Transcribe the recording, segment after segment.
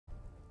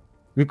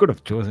We could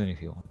have chosen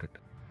if you wanted.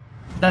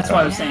 That's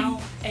what I was saying.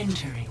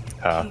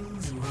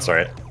 That's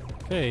alright.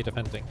 Okay,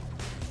 defending.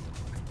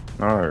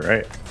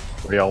 Alright.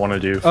 What do y'all want to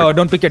do? Oh,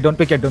 don't pick it, don't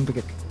pick it, don't pick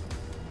it.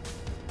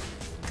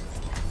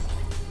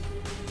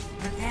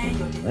 Prepare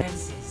your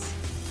defenses.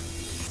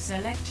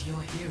 Select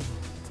your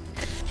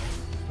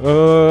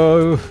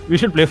hero. We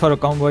should play for a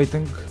combo, I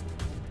think.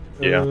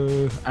 Yeah.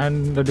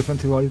 And the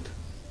defensive ult.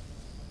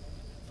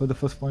 For the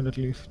first point at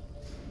least.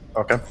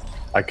 Okay.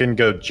 I can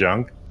go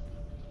junk.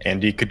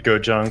 Andy could go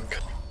junk.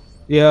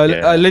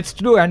 Yeah, let's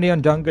do Andy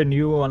on junk and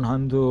you on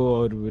Hanzo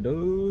or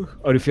Widow.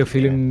 Or if you're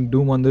feeling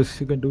Doom on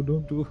this, you can do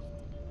Doom too.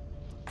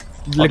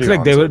 Looks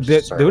like they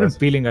weren't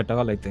peeling at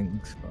all, I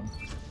think. So.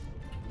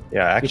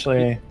 Yeah,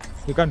 actually...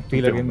 You can't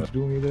peel against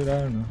Doom either, I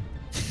don't know.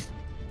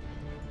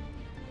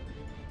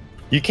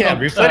 You can.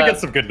 We've played against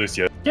some good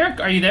Lucio.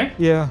 Derek, are you there?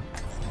 Yeah.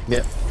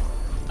 Yeah.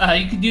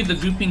 You could do the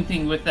grouping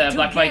thing with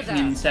Black Viking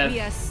instead.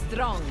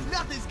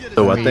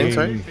 The what thing,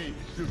 sorry?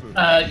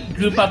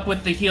 Group up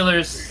with the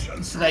healers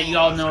so that you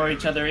all know where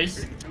each other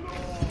is.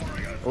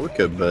 Well, we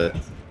could, but...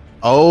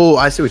 Oh,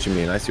 I see what you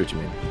mean. I see what you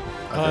mean.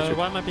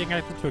 Why am I being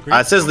open to agree?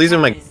 It says these are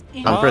my...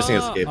 I'm pressing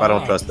escape. I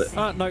don't trust it.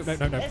 No.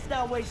 Let's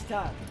not waste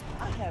time.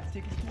 I have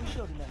tickets to a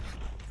show tonight.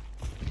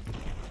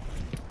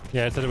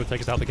 Yeah, it said it would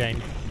take us out the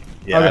game.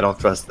 Yeah, okay. I don't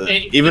trust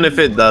it. Even if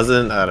it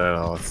doesn't, I don't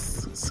know.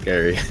 It's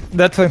scary.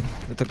 That's fine.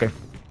 It's okay.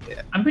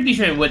 Yeah. I'm pretty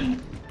sure it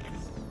wouldn't.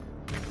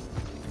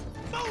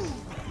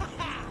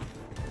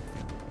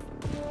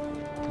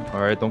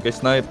 Alright, don't get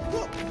sniped.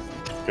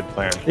 Good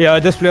plan. Yeah,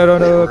 just play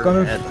around the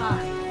corner.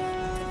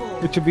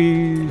 It should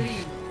be...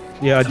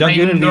 Yeah, jump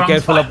in and be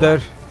careful up there.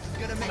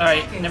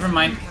 Alright, never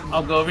mind.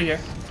 I'll go over here.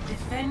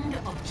 Defend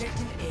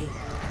objective A.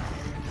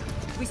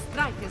 We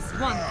strike as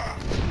one.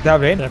 They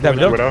have rain. They have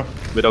Widow.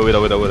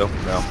 Widow.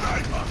 No.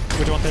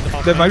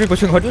 They might be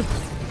pushing hotel.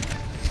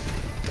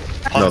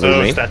 No,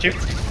 there's me. Statue.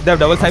 They have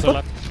double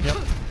sniper. Yep.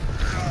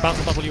 Bounce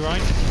on W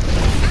right.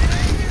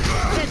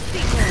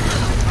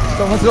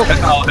 Someone's low.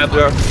 Oh,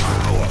 there.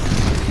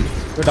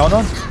 You're down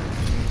on.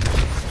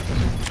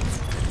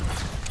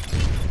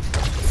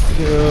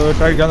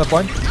 Try to get on the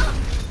point.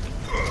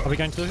 Are we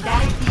going to?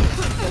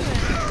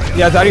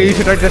 Yeah, Zari, you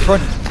should try to test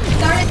point.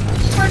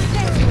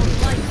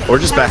 Or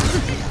just back.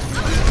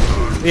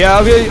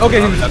 Yeah, we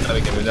okay.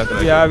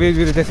 Yeah, we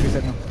just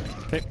reset now.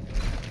 Okay.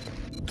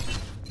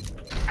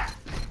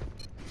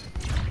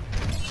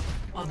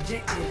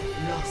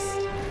 Objective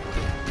lost.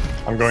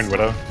 I'm going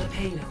Widow. The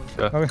payload.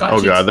 Okay.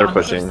 Oh god, they're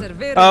pushing.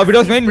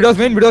 Widow's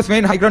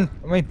main, high ground,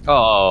 main.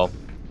 Oh.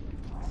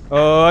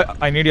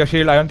 I need your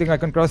shield. I don't think I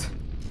can cross.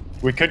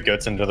 We could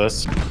get into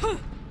this.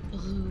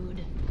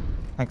 Rude.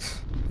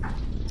 Thanks.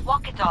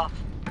 Walk it off.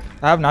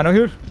 I have nano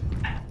here.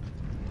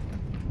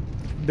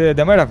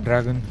 They might have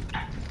dragon.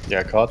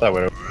 Yeah, call it that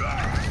Widow.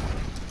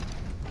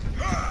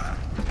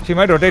 She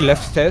might rotate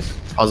left stairs.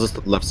 I'll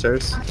just left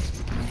stairs.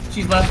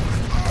 She's left.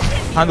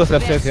 Hando's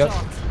left stairs, yeah.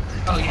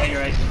 Oh yeah,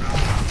 you're right.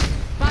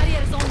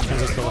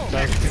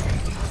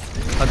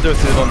 Hunter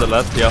is on the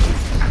left, yeah.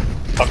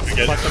 Fuck, we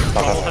get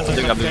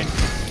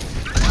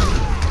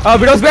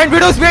Widow's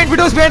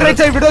behind, right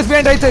side, Widow's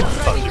behind, right side.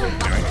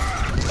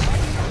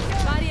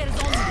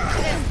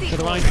 To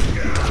the right.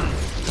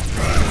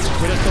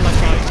 Widow's still left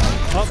side.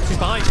 Oh, she's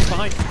behind.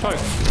 Choke.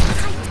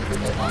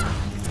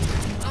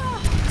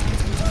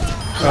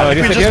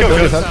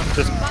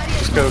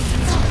 Just go.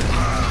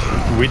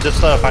 We just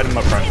fight him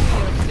up front.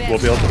 We'll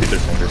be able to beat their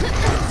fingers.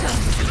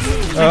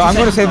 I'm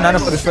gonna save nano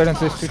for this fight and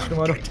switch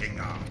tomorrow.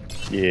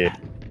 Yeah.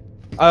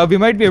 We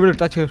might be able to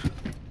touch her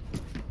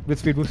with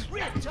speed boost.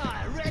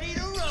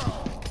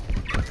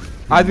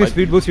 As we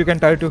speed boost, you can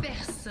tire too.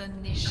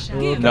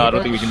 No, I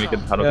don't think we can make it.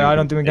 I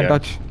don't think we can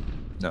touch.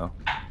 No.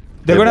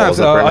 They're gonna have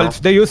ults.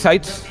 They use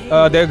sights.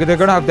 They're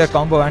gonna have their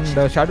combo and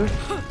shadow.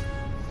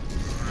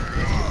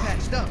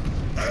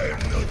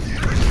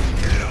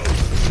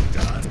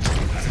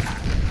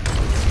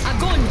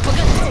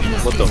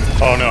 What the?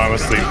 Oh no, I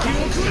was asleep.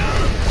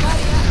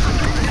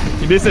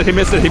 He missed it.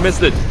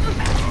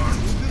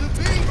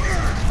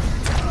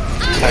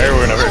 Tire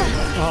whenever.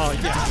 Oh,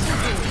 yeah.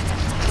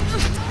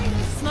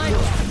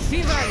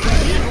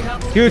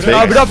 Huge.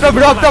 Drop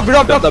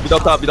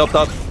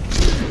top.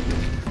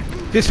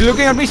 She's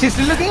looking at me. I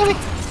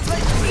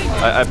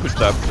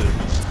pushed up.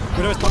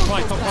 Widow's top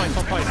right.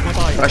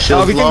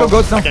 Nearby. We can go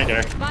ghost now. I can't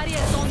get her.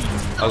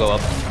 I'll go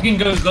up. You can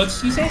go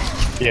goats, you say?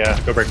 Yeah,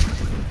 go break.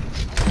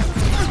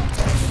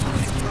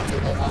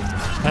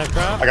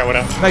 Grab. I got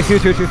Widow. Nice,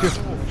 huge.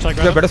 Should I You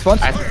grab? have better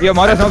spawns? Yeah,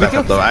 Mara's now with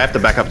you. I have to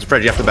back up.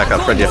 Fred, you have to back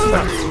up. Rain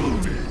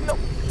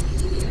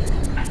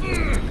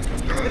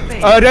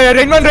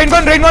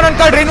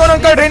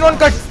one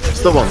cut.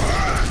 Still one.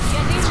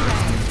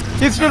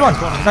 He's still one.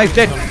 Nice,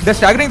 dead. They're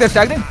staggering.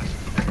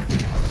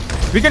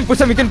 We can push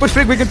them, we can push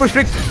Frick. I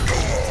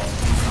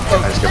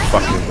just get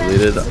fucking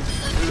deleted.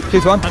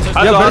 She's one. Hanzo's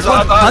Yeah, better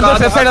spawn. Hanzo's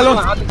left side alone.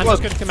 Hanzo's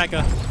good to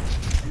Mega.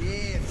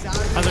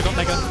 Hanzo got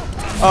Mega.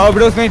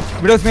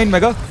 Widow's main,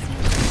 Mega.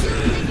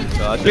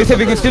 Please say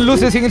we can still lose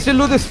this,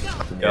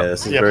 Yeah,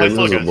 this is very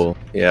losable.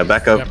 Yeah,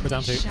 back up. Yeah, we're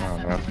down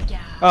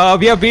 2.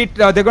 We have beat.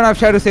 They're gonna have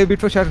Shadow save beat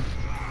for Shadow.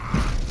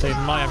 They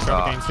might have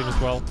grabbed against him as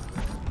well.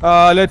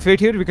 Let's wait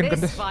here. We can This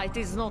contest. fight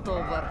is not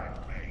over.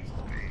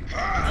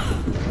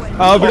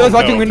 Widow's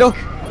watching window.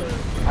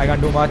 I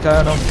can't do much.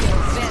 I don't know.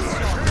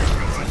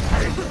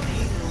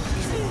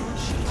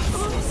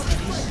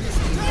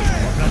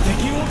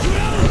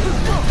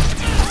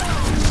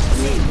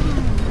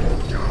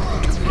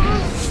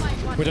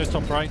 Widow's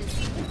top right.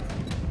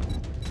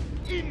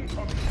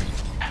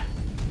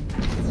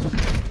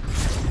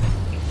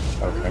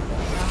 Okay.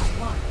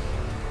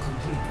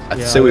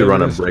 I'd say we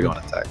run a brig on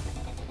attack.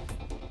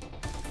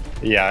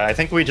 Yeah, I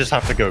think we just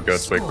have to go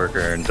Goat's Wake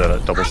Worker and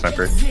double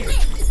sniper. 0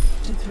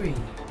 to 3.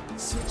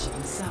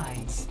 Switching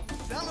sides.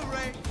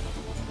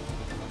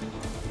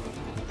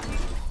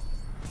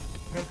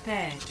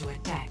 Prepare to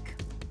attack.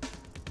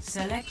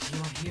 Select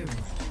your hero.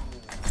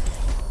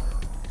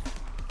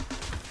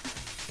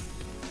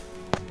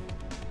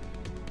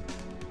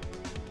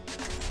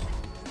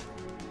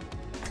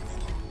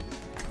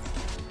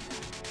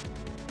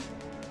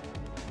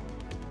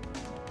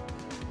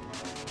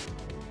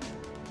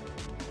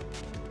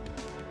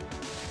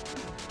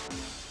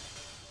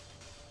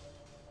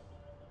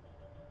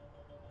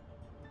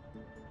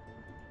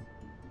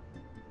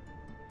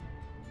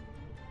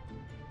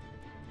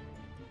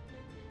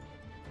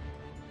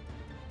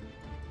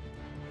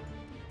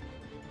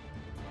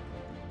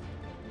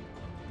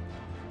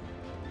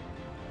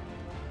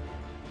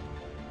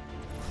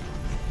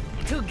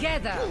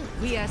 Together,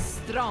 we are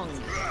strong.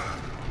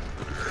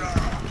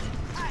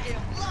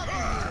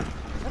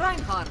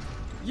 Reinhardt,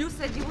 you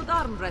said you would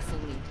arm wrestle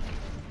me.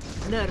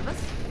 Nervous?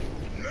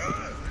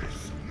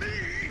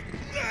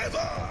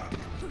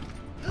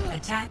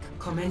 Attack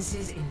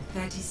commences in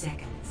 30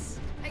 seconds.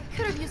 I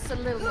could have used a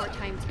little more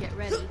time to get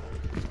ready.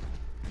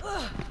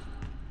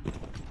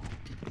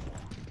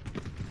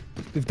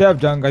 If they have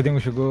junk, I think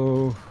we should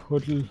go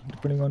hotel,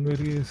 depending on where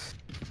he is.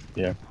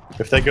 Yeah.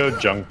 If they go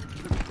junk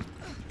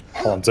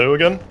Hanzo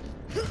again?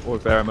 Or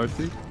Pharah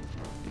mostly.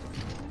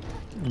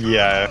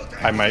 Yeah,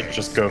 I might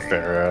just go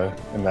Pharah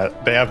in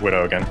that. They have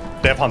Widow again.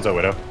 They have Hanzo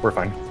Widow. We're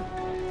fine.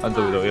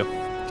 Hanzo Widow, yeah.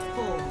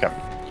 Okay.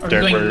 Are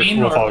Derek, we going main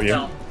we'll or follow you.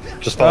 no?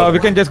 Just follow. We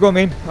can just go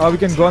main. We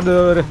can go on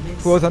the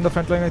who was on the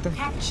front line, I think.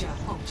 Capture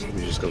objective.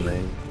 We just go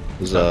main.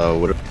 Who's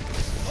what?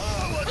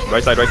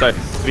 Right side, right side.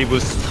 3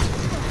 boosts.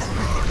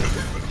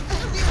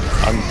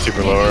 I'm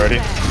super low already.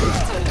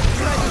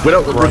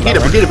 Widow,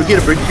 Brigida.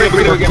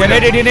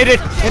 You need it.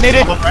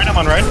 I'm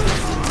on right.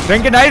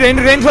 Rank and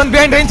range one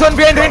behind. One.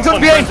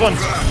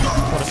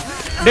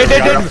 Dead.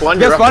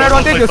 Just spawn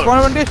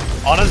advantage.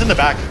 Anna's in the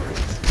back.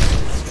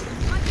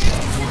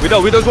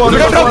 Widow's one.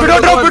 Widow's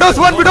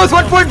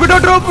 1 point.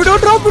 Widow's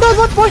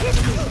 1 point.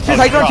 She's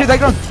high ground.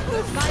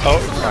 Oh,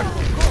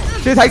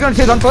 She's high ground.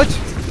 She's on perch.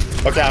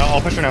 okay,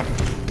 I'll push her now.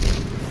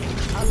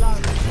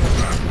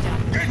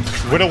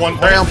 Widow 1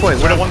 point. Very on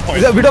point. Widow 1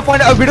 point. Widow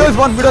point. Widow's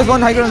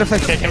 1 high ground left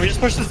side. Okay, can we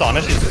just push this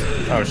Anna?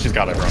 She's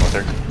got everyone with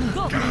her.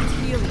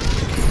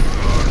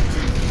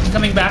 I'm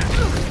coming back.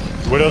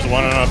 Widow's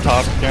 1 and up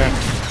top. Yeah.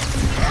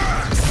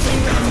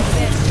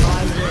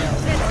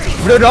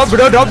 Widow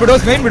drop.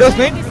 Widow's main.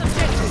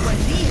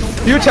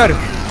 Future.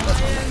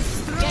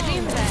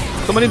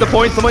 Someone in the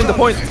point.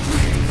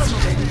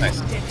 Nice.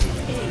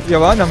 You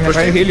have one. I'm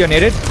trying to heal. You're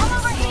needed.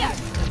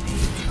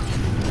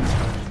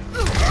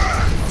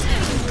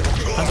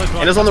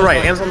 Anna's on the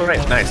right.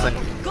 Nice.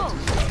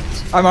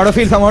 I'm out of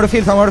field. Payload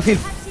is on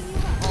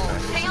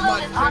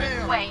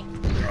its way.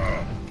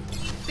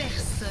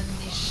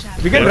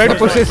 We can try to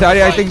push this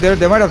area. I think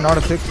they might have not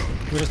a 6.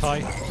 Widow's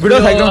high.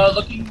 Widow's high ground.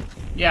 Looking.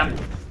 Yeah.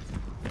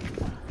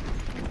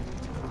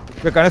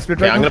 We're kind of split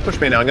Yeah, right I'm now. gonna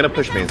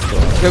push main. Still.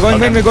 We're going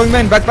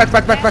main. Back.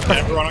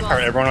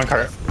 Everyone on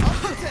cart.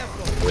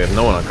 We have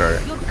no one on cart.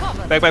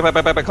 Back. Come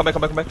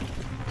back.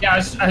 Yeah, I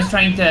was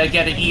trying to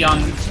get an E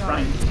on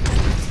Ryan.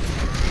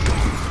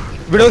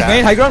 Widow's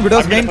main. High ground.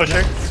 Widow's I'm main. gonna push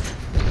her.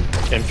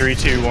 In 3,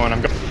 2, 1, I'm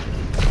going.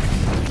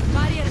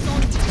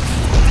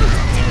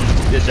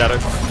 Yes, Shadow.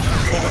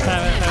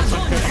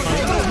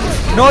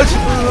 No, I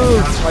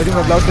think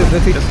I've lost this.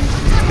 They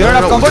don't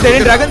have combo. They're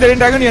in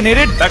dragon. You're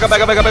needed. Back up.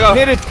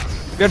 Needed.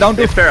 We're down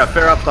to. Fair up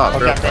top.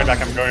 Okay,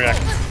 I'm going back.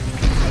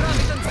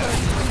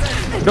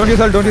 Don't use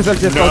ult.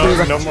 Just No, all the way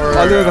back. no more,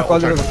 All the way back.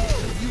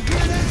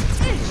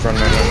 Run.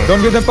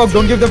 Don't give them poke.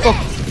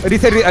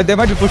 Reset. They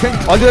might be pushing.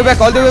 All the way back.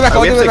 We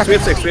have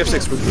 6. We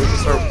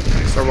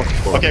start walking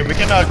forward. Okay, we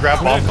can grab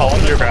bomb. Call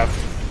on your grab.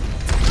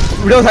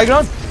 Widow's high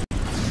ground.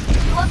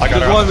 I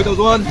got her. Widow's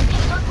one.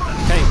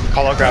 Okay.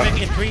 Call out grab. In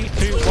 3,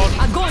 2, 1.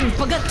 Огонь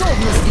по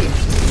готовности.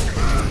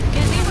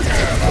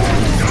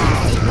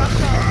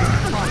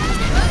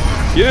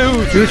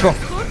 Huge one.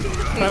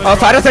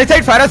 Pharah's right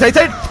side.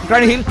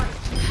 Trying to heal.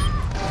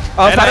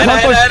 Pharah's on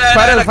push.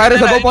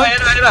 Pharah's above point.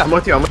 I'm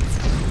with you.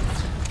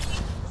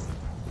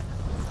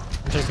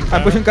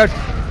 I'm pushing cut.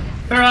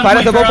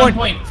 Pharah's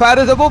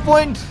Pharah's above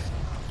point.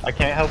 I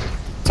can't help.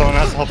 Someone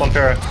has to help on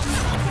Pharah.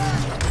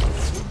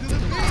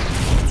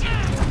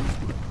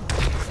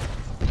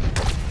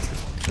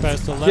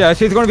 First to left. Yeah,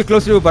 she's gonna be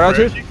close to Barrage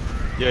here.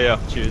 Yeah,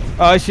 she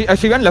is.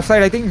 She went left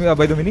side, I think,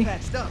 by the mini.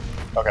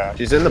 Okay.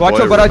 She's in the Watch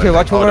boiler for Barrage here, room, I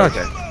watch for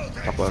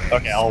think. Barrage.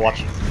 Okay, I'll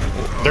watch.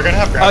 They're gonna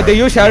have grab. They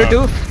use Shadow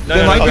too.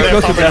 They might be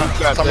close to grab.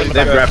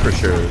 They grab for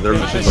sure. They're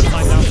Behind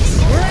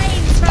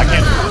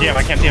now.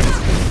 I can't DM.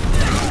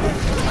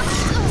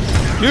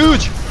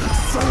 Huge!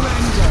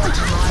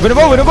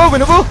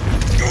 Winnable.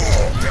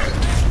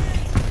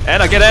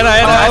 Anna, get Anna.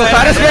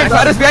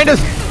 Faris behind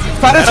us.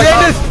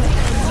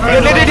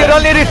 You're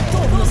all needed.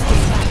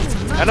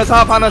 Anna's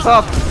half.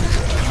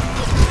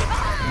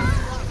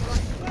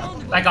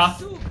 Back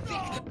off.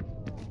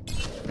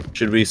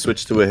 Should we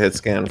switch to a hit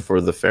scan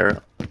for the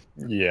Pharaoh?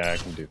 Yeah, I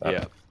can do that.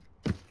 Yeah.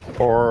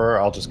 Or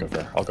I'll just go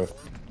for. I'll go.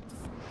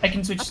 I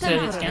can switch to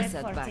hit scan.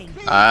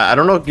 I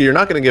don't know. You're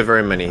not gonna get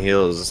very many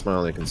heals. That's my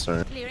only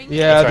concern.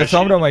 Yeah, the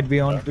Sombra might be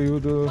on to you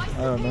too.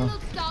 I don't know.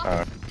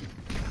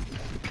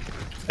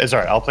 It's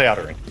alright. I'll play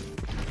outer ring.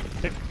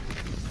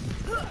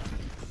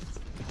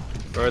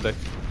 Where are they?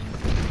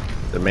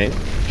 The main.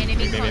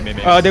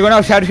 They're gonna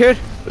have Shadow here.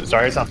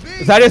 Sorry, it's not.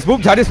 Zarya's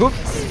boop.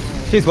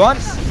 She's one.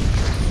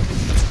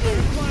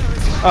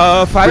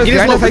 Faris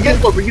behind us, I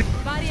guess.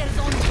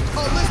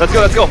 Let's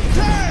go.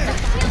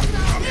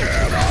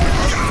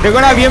 They're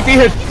gonna have EMP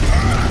here.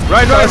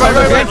 Right.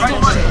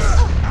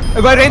 I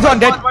got range on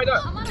dead.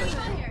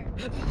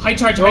 High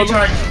charge.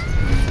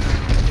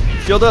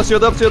 Shield up.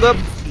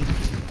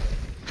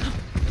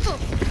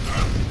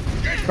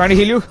 Trying to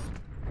heal you.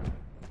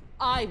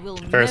 I will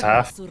Fair's never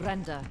half.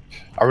 surrender.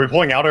 Are we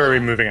pulling out or are we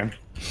moving in?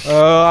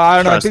 I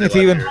don't know. I think it's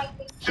even.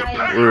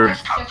 We're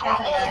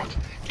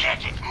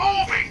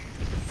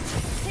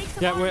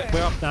Yeah,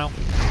 we're up now.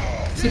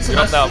 We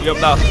up now.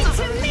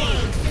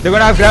 They're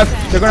gonna have grab.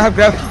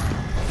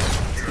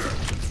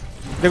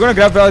 They're gonna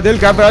grab Barrage. They'll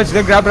grab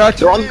Barrage.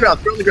 They're on the ground.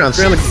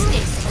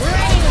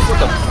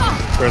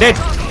 Dead.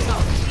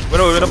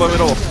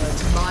 Winnable.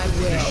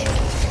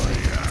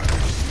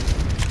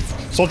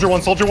 Soldier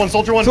one.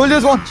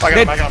 Soldier's one. I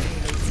got Dead. him.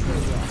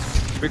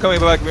 We're coming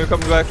back.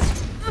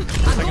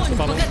 Seconds to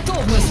bubble.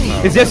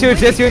 It's just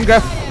you in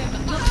grab.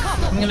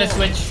 I'm gonna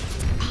switch.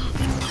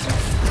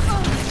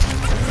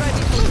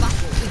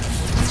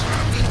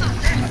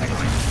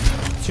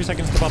 2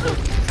 seconds to bubble.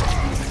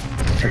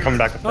 I'm coming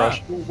back with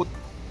rush.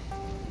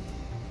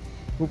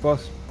 Who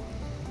paused?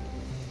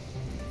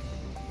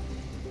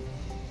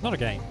 Not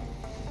again.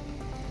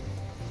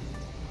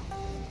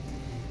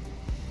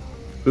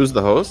 Who's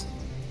the host?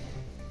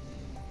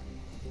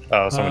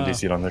 Oh, someone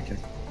DC'd on their kick.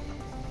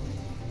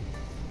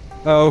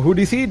 Who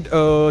DC'd?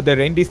 The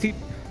Rain DC'd?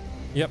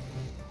 Yep.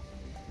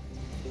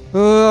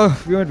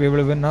 We might be able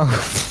to win now.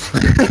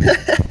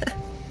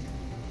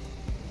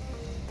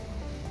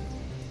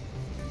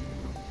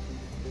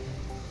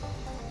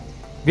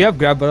 We have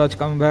Grab Barrage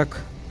coming back.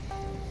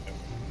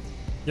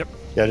 Yep.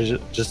 Yeah,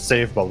 just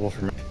save bubble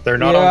for me. They're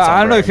not on Yeah,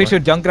 I don't know Sombra if we anymore.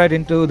 should junk right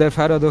into their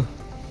Pharaoh though.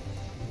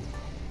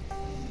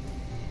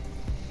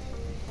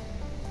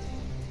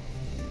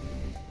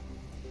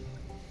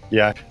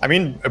 Yeah, I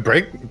mean,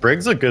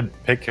 Brig's a good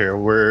pick here.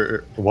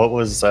 What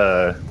was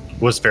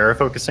Farah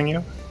focusing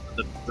you?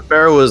 The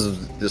Pharaoh was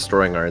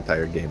destroying our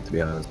entire game, to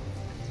be honest.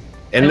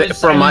 And I was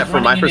from my running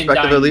in and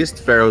perspective, dying. at least,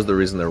 Pharaoh's the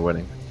reason they're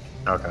winning.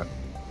 Okay.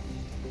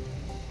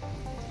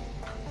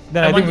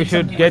 Then I I think we wanted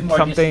should something get with more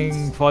something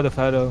distance. for the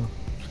Pharaoh.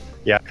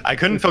 Yeah, I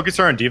couldn't focus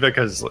her on D.Va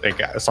because like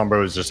Sombra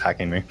was just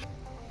hacking me.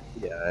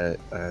 Yeah,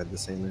 I had the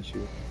same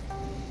issue.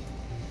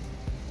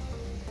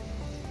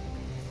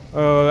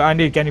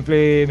 Andy, can you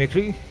play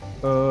McCree?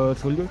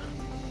 Soldier?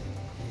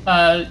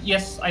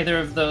 Yes, either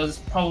of those.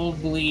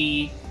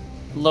 Probably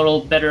a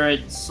little better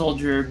at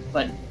soldier,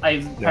 but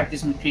I've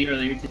practiced McCree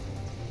earlier today.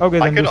 Okay,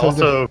 I then could do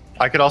Soldier.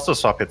 also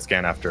swap hit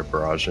scan after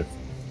Barrage if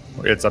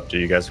it's up to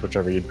you guys,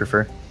 whichever you'd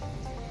prefer.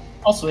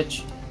 I'll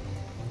switch.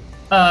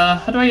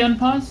 How do I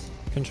unpause?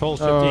 Control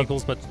shift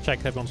equals, but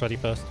check everyone's ready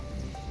first.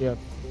 Yeah.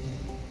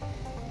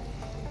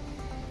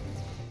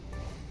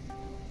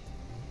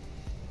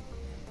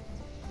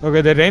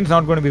 Okay, the Rain's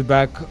not going to be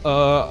back.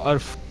 Our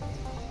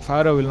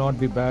Pharaoh will not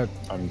be back.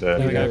 I'm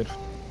dead. Okay.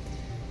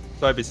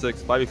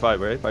 5v6, 5v5,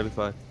 right?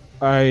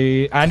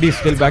 5v5. Andy's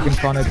still back in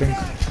spawn, I think.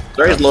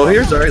 Zarya's low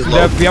here. Zarya's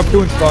low. We have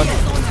 2 in spawn.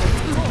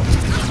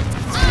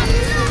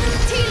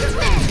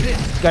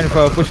 Kind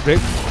of push break.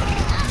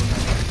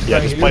 Yeah,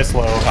 just play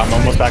slow. I'm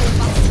almost back. I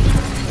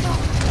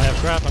have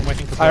grab, I'm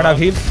waiting for I don't have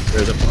heal.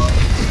 There's a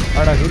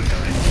I don't have heal.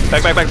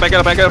 Back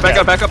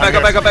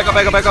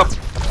up.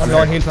 I'm low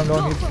on heals.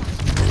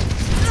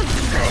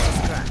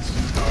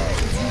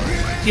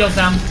 Heals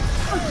down.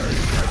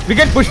 We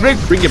can push break.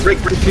 break.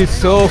 She's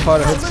so far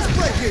ahead.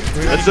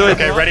 Let's do it.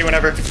 Okay, ready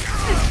whenever.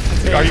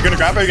 Are you gonna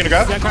grab? Yeah,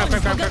 grab.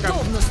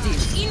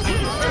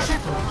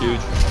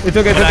 Huge. It's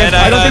okay.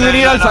 I don't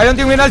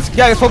think we need else.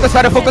 Yeah, focus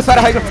Pharaoh.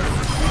 High ground.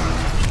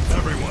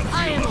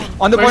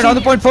 On the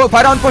point.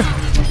 Fire on point.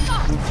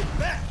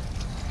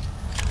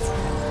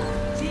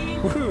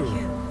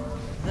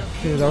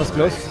 Okay, that was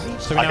close.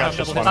 So we I now got have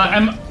this double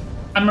one. hit.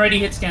 I'm ready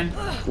hit scan.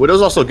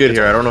 Widow's also good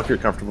here. I don't know if you're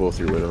comfortable with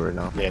your Widow right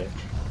now. Yeah.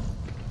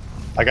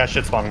 I got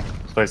shit spawning.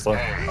 Play slow.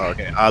 Oh,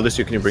 okay.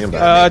 Lucio, can you bring him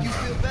back?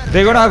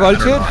 They're gonna have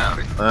vulture.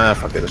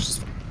 Fuck it. Let's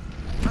just.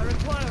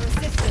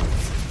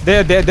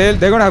 They're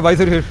gonna have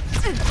visor here.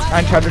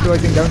 And shadow too, I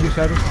think. Down the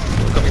shadow.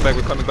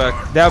 We're coming back.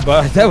 They have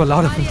a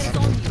lot of things.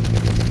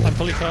 I'm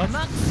fully charged.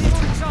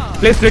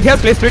 Play split here,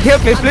 play split here,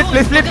 play split.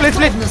 That's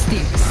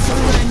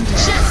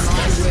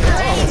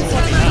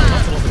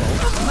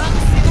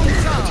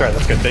right,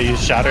 that's good. They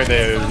use shatter,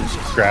 they use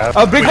grab.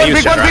 Big one,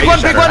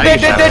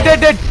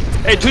 dead.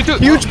 Hey, 2-2.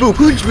 Huge boo.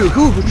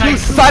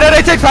 Fire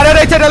right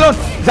side alone.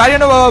 Zarya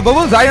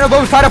bubble,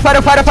 fire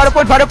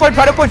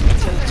point.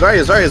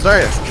 Zarya.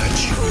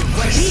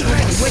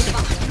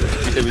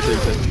 We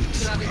save.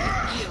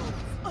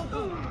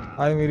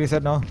 I mean,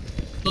 reset now.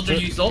 Soldier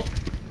use ult.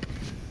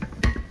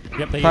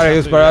 Yep, Fire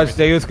use barrage,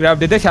 they use grab.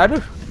 Did they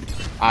shatter?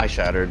 I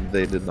shattered.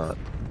 They did not.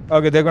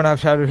 Okay, they're gonna have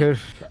shatter here.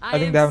 I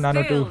think they have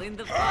nano too.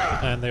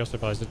 And they also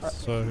vised it,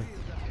 so...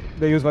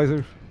 They use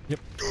visor. Yep.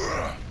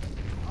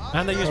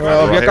 And they use We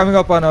are coming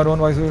up on our own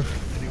visor.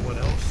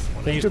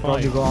 They use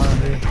Probably Prime. go on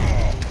here.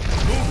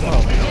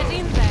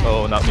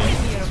 Oh, not me.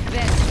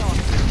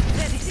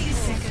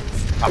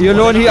 You're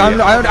low, I don't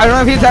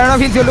have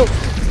heals, you're low.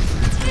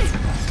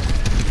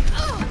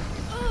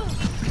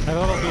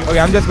 Okay,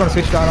 I'm just gonna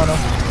switch down on him.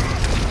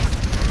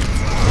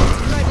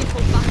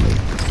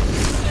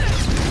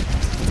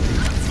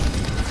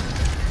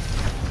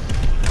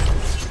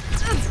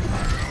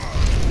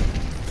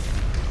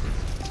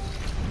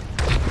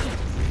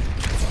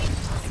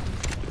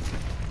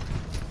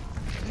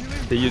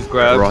 They use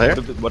grab. We're all here?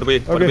 What do we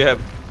have?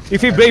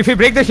 If we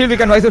break the shield, we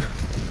can visor.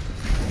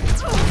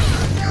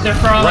 They're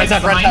from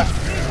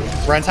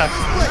Ryan's half.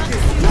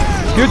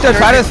 Future,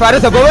 Faris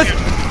above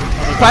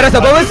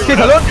us. She's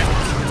alone.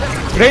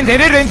 Range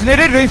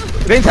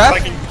half.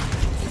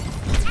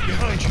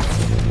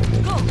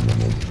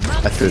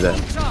 I threw that.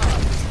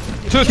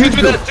 Two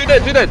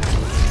dead.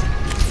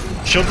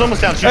 Shield's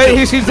almost down. Hey,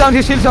 his shield's down.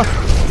 He's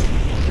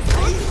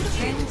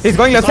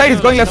going left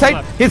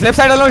side. He's left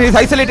side alone. He's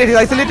isolated.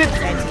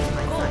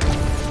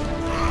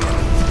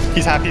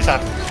 He's half. He's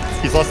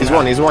lost. He's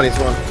one. You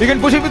can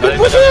push him.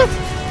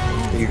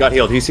 He got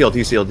healed. He's healed.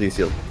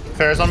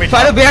 Fair's on me.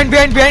 Fire behind,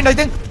 I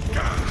think.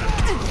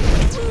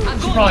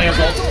 She probably has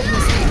ult.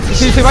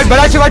 She might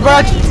barrage.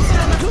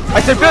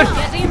 I said fair.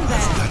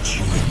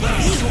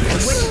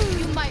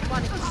 You might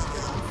want to.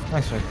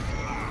 Nice try.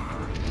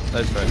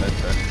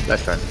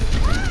 Let's try.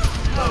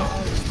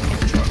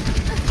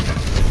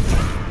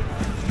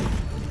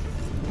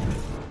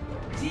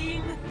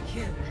 Team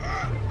kill.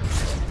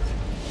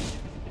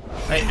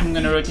 Right, I'm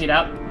gonna rotate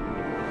out.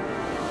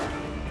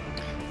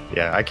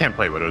 Yeah, I can't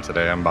play Widow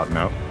today. I'm about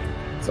out.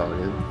 It's all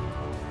good.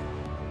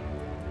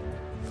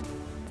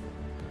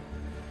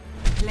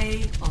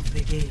 Play of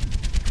the game.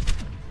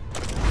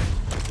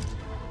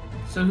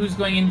 So who's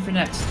going in for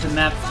next? The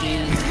map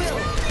is...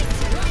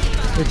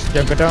 It's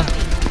Kappatal.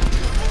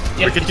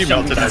 Yep, We could do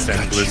melted as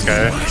in blue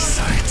sky.